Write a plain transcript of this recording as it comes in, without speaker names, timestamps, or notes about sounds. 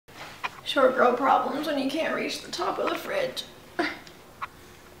Short girl problems when you can't reach the top of the fridge.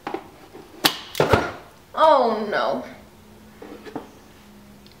 Oh no.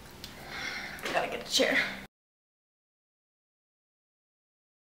 Gotta get a chair.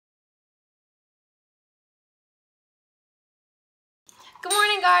 Good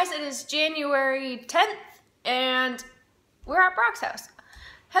morning, guys. It is January 10th and we're at Brock's house.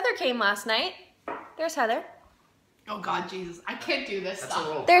 Heather came last night. There's Heather. Oh God, Jesus. I can't do this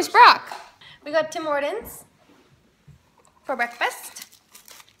stuff. There's Brock. We got Tim Hortons for breakfast.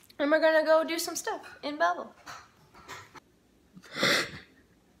 And we're gonna go do some stuff in Belleville.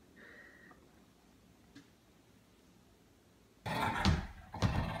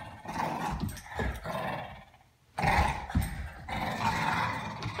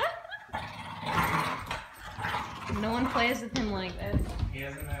 No one plays with him like this. He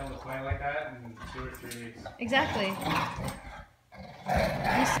hasn't been able to play like that in 2 or 3 weeks. Exactly.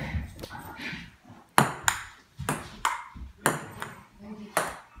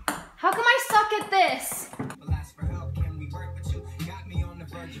 How come I suck at this?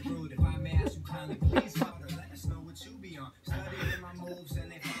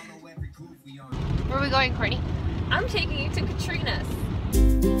 Where are we going, Courtney? I'm taking you to Katrina's.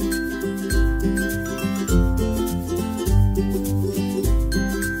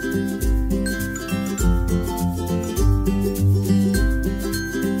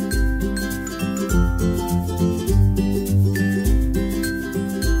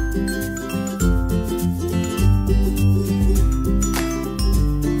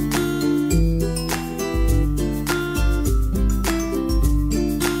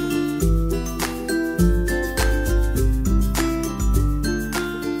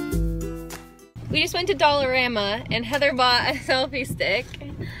 We just went to Dollarama and Heather bought a selfie stick.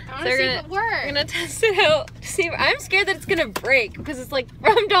 I want to see if it works. We're gonna test it out. See, I'm scared that it's gonna break because it's like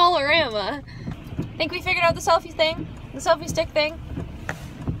from Dollarama. Think we figured out the selfie thing? The selfie stick thing?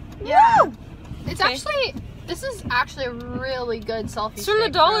 Yeah. Woo! It's Okay. actually, this is actually a really good selfie It's from the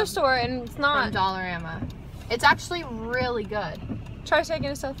stick dollar store and it's from not. Dollarama. It's actually really good. Try taking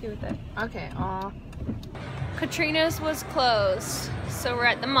a selfie with it. Okay, aw. Katrina's was closed, so we're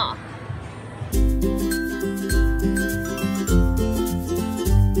at the mall.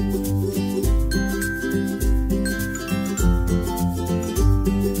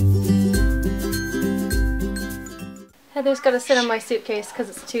 Heather's got to sit on my suitcase because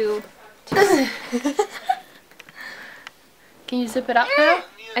it's too Can you zip it up now?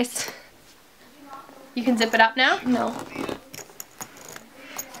 You can zip it up now? No.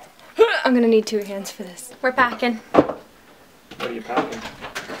 I'm gonna need 2 hands for this. We're packing. What are you packing?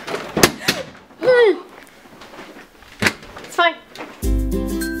 It's fine.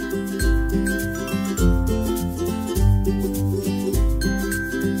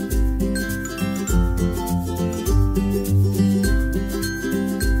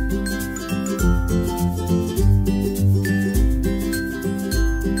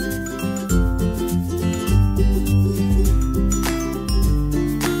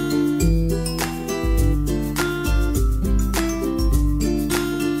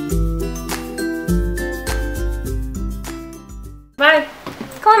 Bye.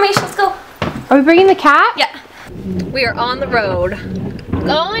 Come on, Mish, let's go. Are we bringing the cat? Yeah. We are on the road.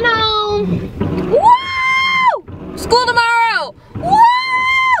 Going home. Woo! School tomorrow!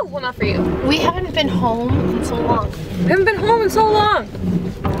 Woo! Well, not for you. We haven't been home in so long. We haven't been home in so long.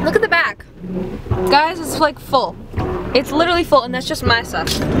 Look at the back. Guys, it's like full. It's literally full, and that's just my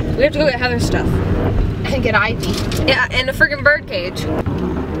stuff. We have to go get Heather's stuff. And get Ivy. Yeah, and a friggin' bird cage.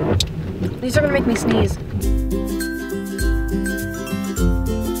 These are gonna make me sneeze.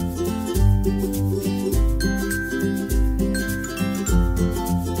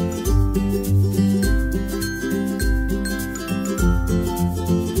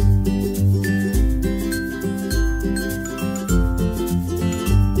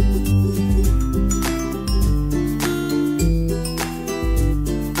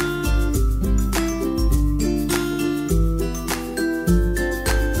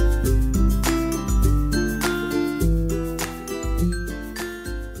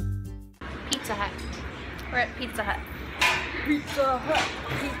 Pizza Hut. We're at Pizza Hut. Pizza Hut,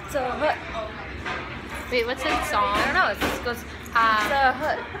 Pizza Hut. Wait, what's that song? I don't know, it just goes Pizza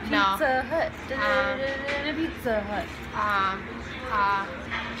Hut, Pizza Hut, Pizza Hut.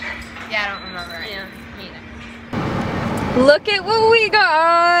 Yeah, I don't remember it. Yeah, me neither. Look at what we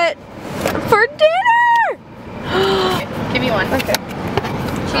got for dinner! Okay, give me one. Okay.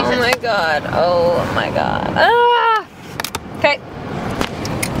 Oh my god, oh my god. Ah! Okay.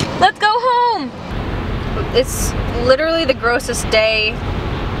 Let's go home! It's literally the grossest day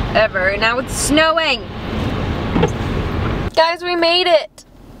ever. Now it's snowing. Guys, we made it.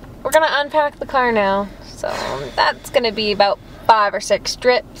 We're gonna unpack the car now. So that's gonna be about 5 or 6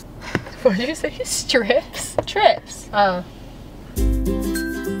 trips. What did you say? Strips? Trips. Oh.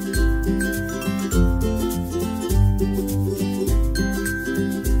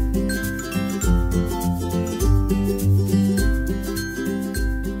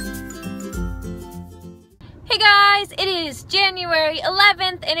 Hey guys, it is January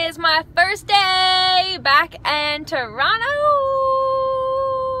 11th and it is my first day back in Toronto.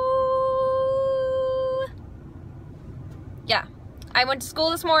 Yeah, I went to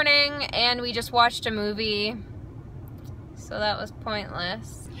school this morning and we just watched a movie, so that was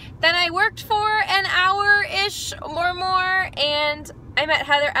pointless. Then I worked for an hour-ish or more and I met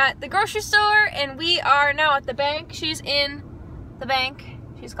Heather at the grocery store and we are now at the bank. She's in the bank.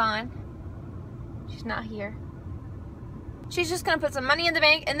 She's gone. She's not here. She's just gonna put some money in the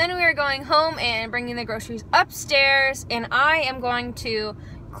bank and then we are going home and bringing the groceries upstairs, and I am going to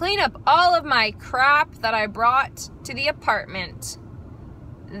clean up all of my crap that I brought to the apartment.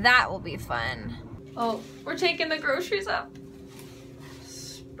 That will be fun. Oh, we're taking the groceries up.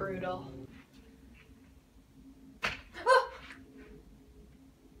 It's brutal.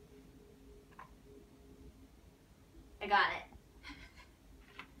 I got it.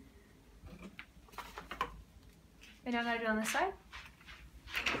 And now I gotta do it on this side.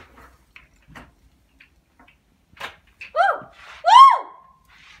 Woo! Woo!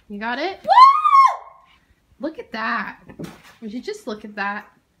 You got it? Woo! Look at that. Would you just look at that?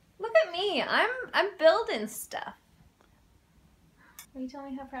 Look at me. I'm building stuff. Will you tell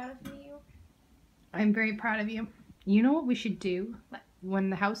me how proud of me you are? I'm very proud of you. You know what we should do?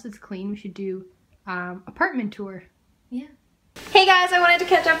 When the house is clean, we should do apartment tour. Yeah. Hey guys, I wanted to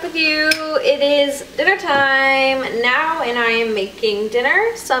catch up with you. It is dinner time now and I am making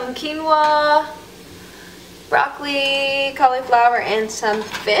dinner. Some quinoa, broccoli, cauliflower, and some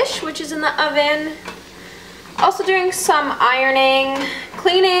fish, which is in the oven. Also doing some ironing,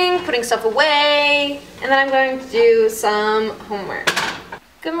 cleaning, putting stuff away, and then I'm going to do some homework.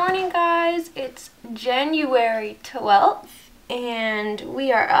 Good morning guys, it's January 12th and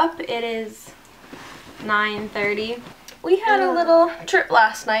we are up. It is 9:30. We had a little trip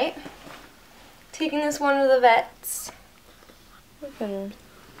last night, taking this one to the vets. Look at her.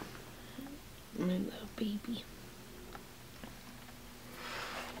 My little baby.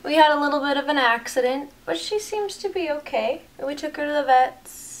 We had a little bit of an accident, but she seems to be okay. We took her to the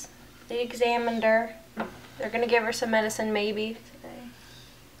vets. They examined her. They're gonna give her some medicine maybe today.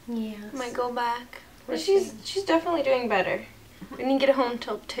 Yes. Might go back. But she's definitely doing better. We didn't get home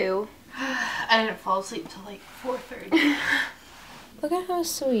till 2. I didn't fall asleep till like 4:30. Look at how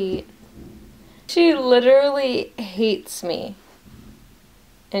sweet. She literally hates me.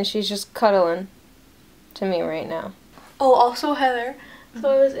 And she's just cuddling to me right now. Oh, also Heather. So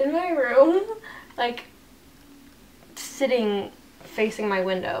I was in my room, like, sitting facing my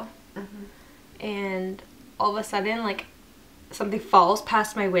window. And all of a sudden, like, something falls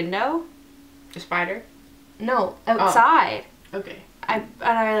past my window. A spider? No, outside. Oh. Okay. I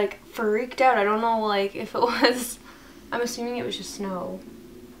like freaked out. I don't know like if it was, I'm assuming it was just snow.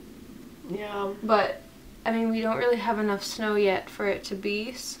 Yeah. But I mean we don't really have enough snow yet for it to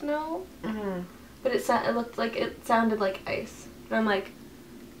be snow. But it looked like it sounded like ice. And I'm like,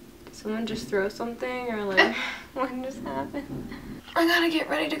 did someone just throw something or like what just happened? I gotta get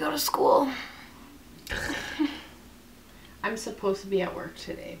ready to go to school. I'm supposed to be at work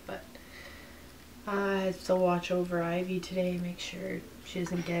today, but I have to watch over Ivy today, make sure she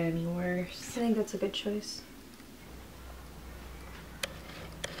doesn't get any worse. I think that's a good choice.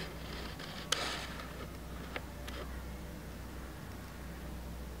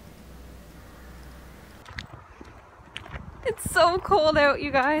 It's so cold out,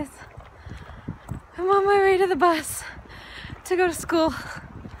 you guys. I'm on my way to the bus to go to school.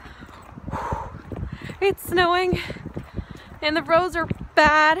 It's snowing and the roads are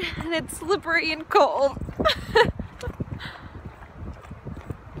bad and it's slippery and cold. I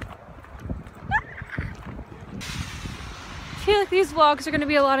feel like these vlogs are gonna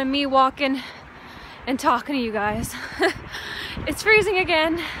be a lot of me walking and talking to you guys. It's freezing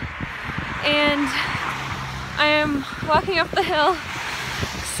again and I am walking up the hill.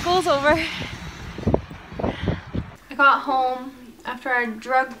 School's over. I got home after I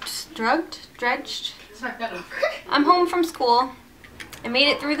dredged. I'm home from school. I made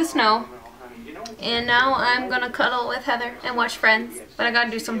it through the snow. And now I'm gonna cuddle with Heather and watch Friends. But I gotta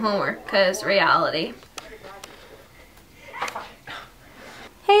do some homework, cause reality.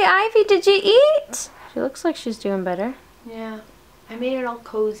 Hey Ivy, did you eat? She looks like she's doing better. Yeah. I made it all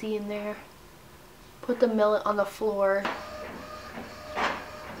cozy in there. Put the millet on the floor.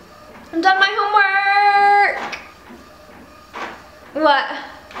 I'm done my homework! What?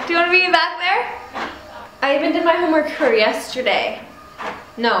 Do you want to be back there? I even did my homework for yesterday.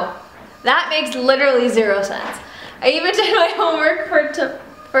 No, that makes literally 0 sense. I even did my homework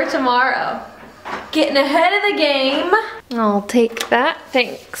for tomorrow. Getting ahead of the game. I'll take that,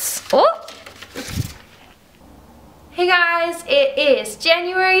 thanks. Oh. Hey guys, it is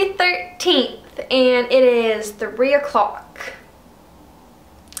January 13th and it is 3 o'clock.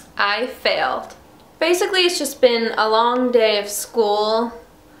 I failed. Basically, it's just been a long day of school.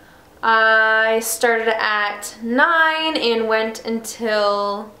 I started at 9 and went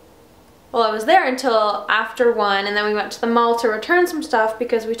until, well, I was there until after 1, and then we went to the mall to return some stuff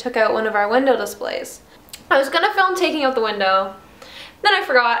because we took out one of our window displays. I was gonna film taking out the window, then I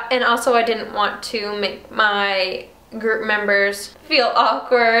forgot, and also I didn't want to make my group members feel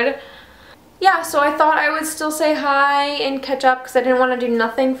awkward. Yeah, so I thought I would still say hi and catch up because I didn't want to do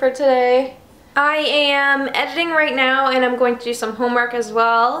nothing for today. I am editing right now and I'm going to do some homework as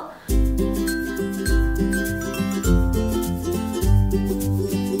well.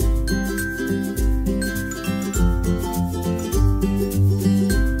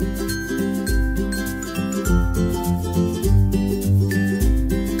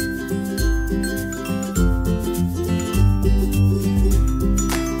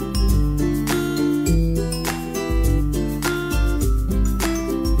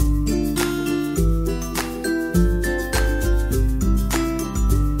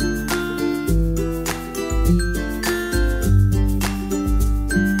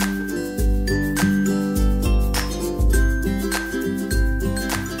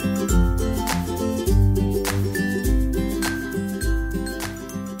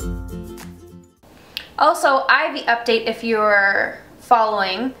 Also, Ivy update if you're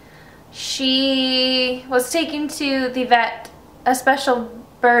following. She was taken to the vet, a special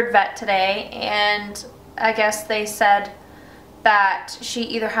bird vet today, and I guess they said that she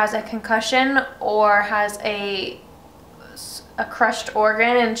either has a concussion or has a crushed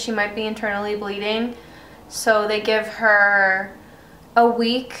organ and she might be internally bleeding. So they give her a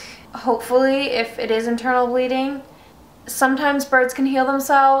week, hopefully, if it is internal bleeding. Sometimes birds can heal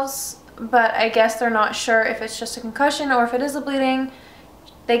themselves, but I guess they're not sure if it's just a concussion or if it is a bleeding.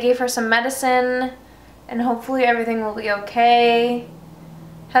 They gave her some medicine and hopefully everything will be okay.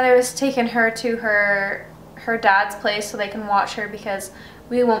 Heather has taken her to her dad's place so they can watch her because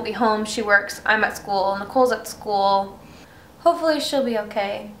we won't be home. She works, I'm at school, Nicole's at school. Hopefully she'll be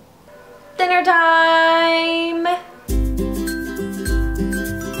okay. Dinner time!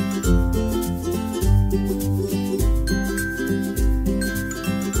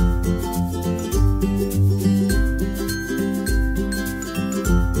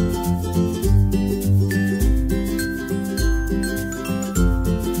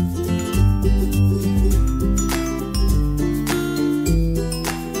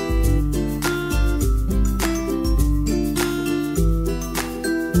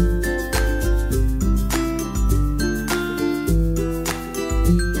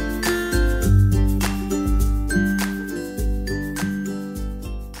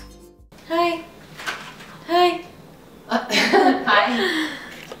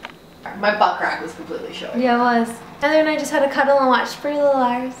 My butt crack was completely showing. Yeah, it was. Heather and I just had a cuddle and watched Pretty Little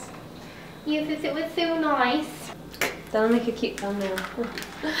Liars. Yes, it was so nice. That'll make a cute thumbnail.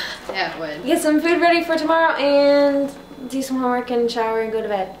 Yeah, it would. Get some food ready for tomorrow and do some homework and shower and go to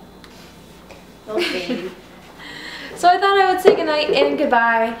bed. Okay. So I thought I would say goodnight and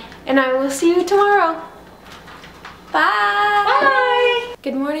goodbye, and I will see you tomorrow. Bye! Bye!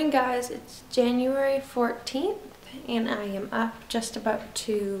 Good morning, guys. It's January 14th, and I am up just about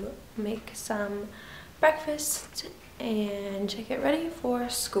to make some breakfast and get ready for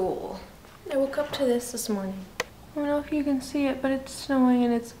school. I woke up to this morning. I don't know if you can see it, but it's snowing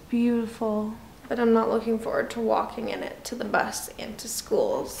and it's beautiful. But I'm not looking forward to walking in it to the bus and to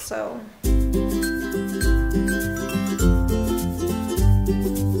school, so.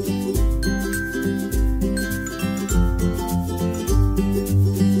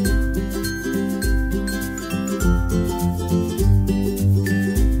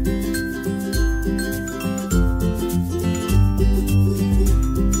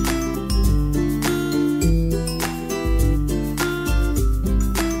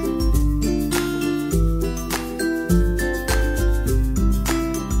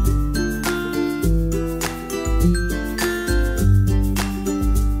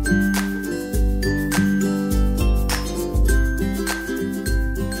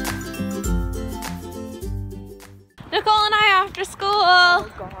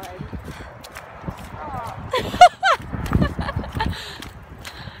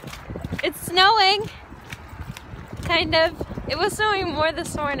 Kind of. It was snowing more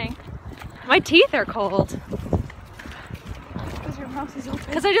this morning. My teeth are cold. Because your mouth is open.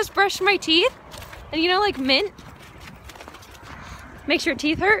 Because I just brushed my teeth. And you know, like mint makes your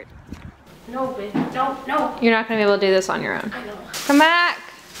teeth hurt. No, babe. No, no. You're not gonna be able to do this on your own. I know. Come back.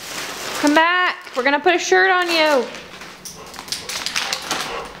 Come back. We're gonna put a shirt on you.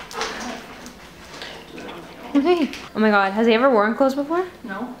 Okay. Oh my god, has he ever worn clothes before?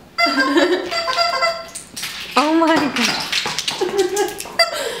 No. Oh my god.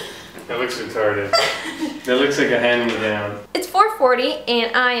 That looks retarded. That looks like a hand-me-down. It's 4:40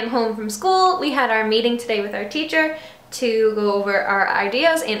 and I am home from school. We had our meeting today with our teacher to go over our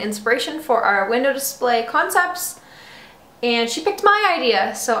ideas and inspiration for our window display concepts. And she picked my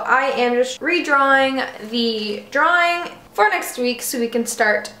idea, so I am just redrawing the drawing for next week so we can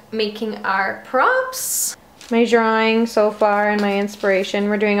start making our props. My drawing so far and my inspiration,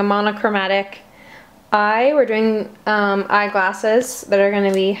 we're doing a monochromatic eye. We're doing eyeglasses that are going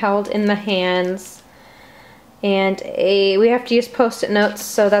to be held in the hands. And we have to use post-it notes,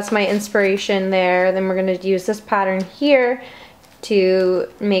 so that's my inspiration there. Then we're going to use this pattern here to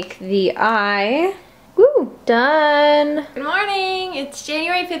make the eye. Woo! Done! Good morning! It's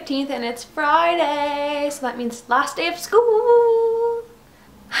January 15th and it's Friday, so that means last day of school!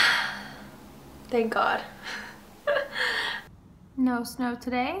 Thank God. No snow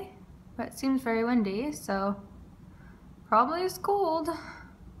today, but it seems very windy, so probably it's cold.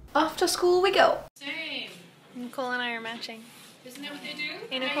 Off to school we go. Same. Nicole and I are matching. Isn't that what they do?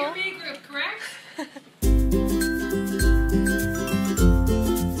 Hey, Now Nicole? you're B group, correct?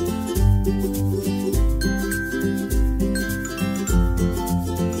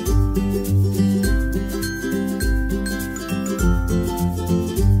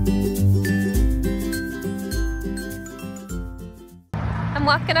 I'm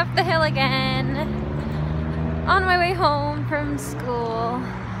walking up the hill again on my way home from school.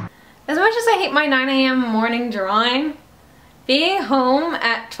 As much as I hate my 9 a.m. morning drawing, being home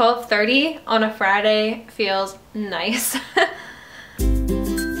at 12:30 on a Friday feels nice.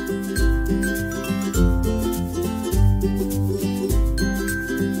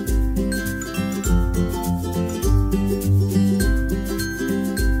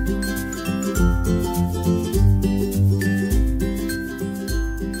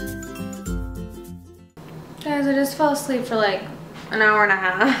 Guys, I just fell asleep for like an hour and a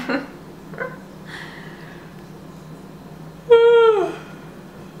half.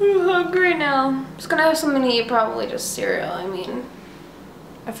 I'm hungry now. I'm just gonna have something to eat, probably just cereal. I mean,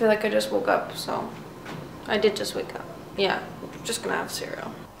 I feel like I just woke up, so I did just wake up. Yeah, I'm just gonna have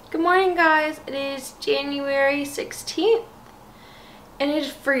cereal. Good morning, guys. It is January 16th and it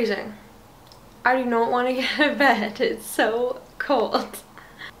is freezing. I do not want to get out of bed. It's so cold.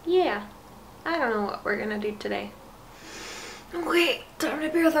 Yeah. I don't know what we're gonna do today. Wait, time to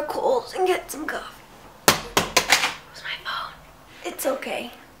bear the cold and get some coffee. Where's my phone? It's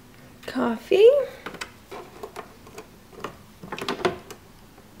okay. Coffee.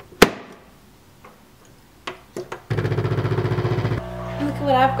 Look at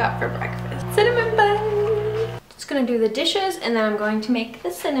what I've got for breakfast. Cinnamon buns. Just gonna do the dishes and then I'm going to make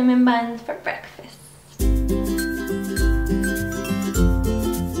the cinnamon buns for breakfast.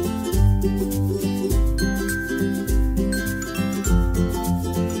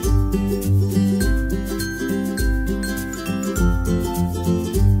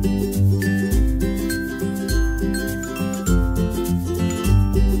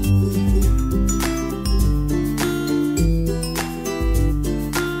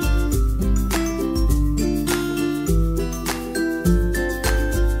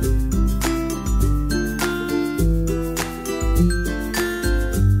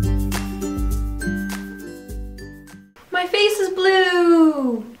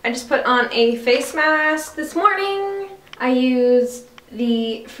 I just put on a face mask this morning. I used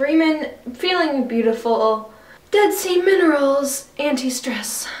the Freeman Feeling Beautiful Dead Sea Minerals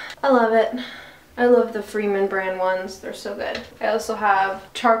Anti-Stress. I love it. I love the Freeman brand ones. They're so good. I also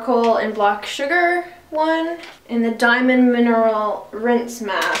have charcoal and black sugar one and the Diamond Mineral Rinse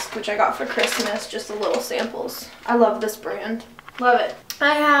Mask, which I got for Christmas, just the little samples. I love this brand. Love it.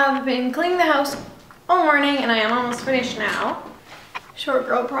 I have been cleaning the house all morning and I am almost finished now. Short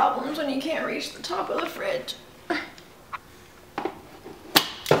girl problems when you can't reach the top of the fridge.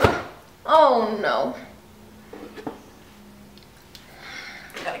 Oh no.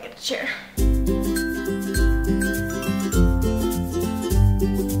 Gotta get a chair.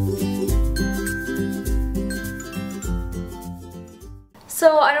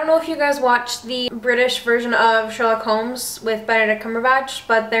 So I don't know if you guys watched the British version of Sherlock Holmes with Benedict Cumberbatch,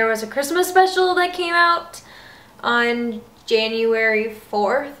 but there was a Christmas special that came out on January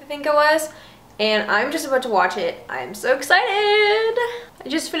 4th, I think it was. And I'm just about to watch it. I'm so excited. I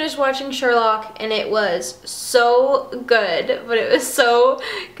just finished watching Sherlock and it was so good, but it was so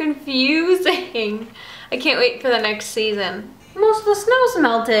confusing. I can't wait for the next season. Most of the snow's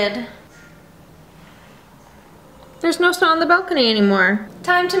melted. There's no snow on the balcony anymore.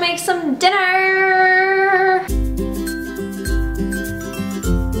 Time to make some dinner.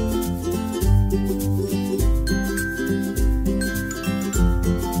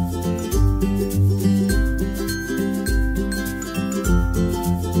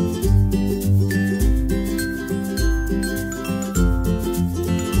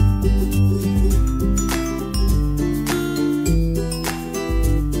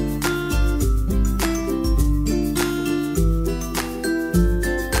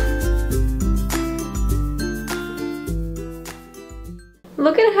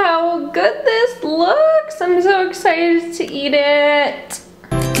 Look at how good this looks. I'm so excited to eat it.